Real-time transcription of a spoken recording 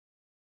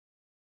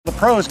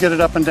pros get it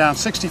up and down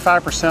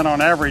 65%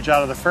 on average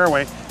out of the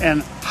fairway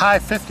and high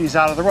 50s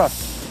out of the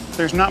rough.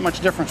 There's not much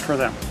difference for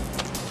them.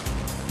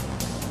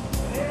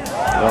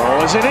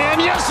 Oh, is it in?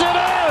 Yes,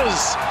 it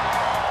is!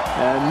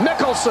 And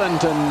Mickelson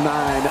to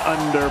 9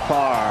 under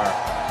par.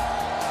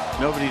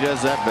 Nobody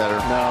does that better.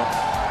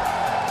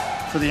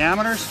 No. For the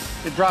amateurs,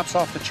 it drops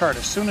off the chart.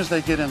 As soon as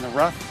they get in the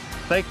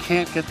rough, they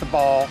can't get the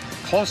ball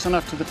close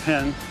enough to the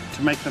pin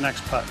to make the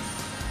next putt.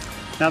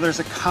 Now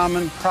there's a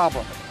common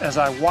problem. As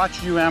I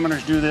watch you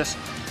amateurs do this,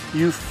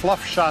 you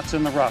fluff shots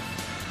in the rough.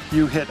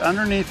 You hit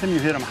underneath them, you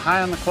hit them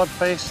high on the club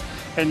face,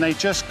 and they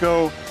just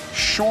go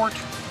short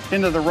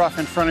into the rough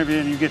in front of you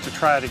and you get to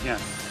try it again.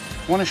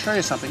 I want to show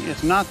you something.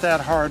 It's not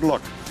that hard.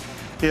 Look,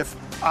 if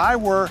I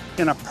were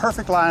in a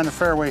perfect lie in the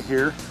fairway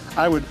here,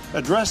 I would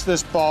address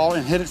this ball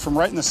and hit it from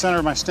right in the center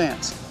of my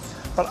stance.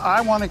 But I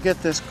want to get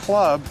this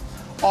club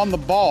on the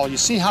ball. You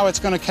see how it's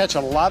going to catch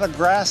a lot of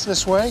grass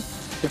this way?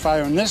 If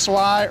I own this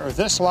lie or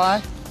this lie,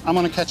 I'm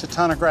going to catch a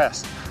ton of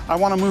grass. I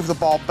want to move the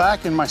ball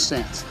back in my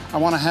stance. I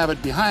want to have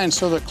it behind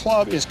so the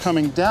club is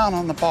coming down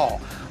on the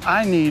ball.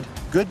 I need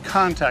good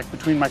contact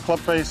between my club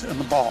face and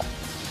the ball.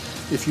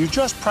 If you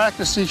just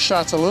practice these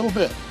shots a little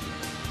bit,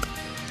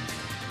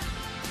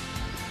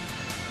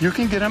 you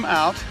can get them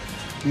out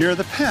near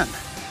the pin.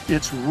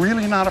 It's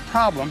really not a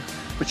problem,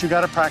 but you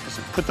got to practice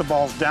it. Put the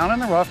balls down in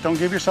the rough, don't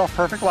give yourself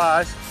perfect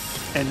lies,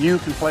 and you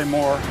can play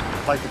more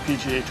like the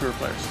PGA Tour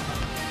players.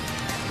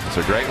 It's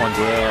a great one.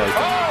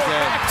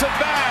 Back to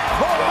back.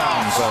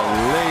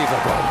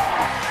 Unbelievable.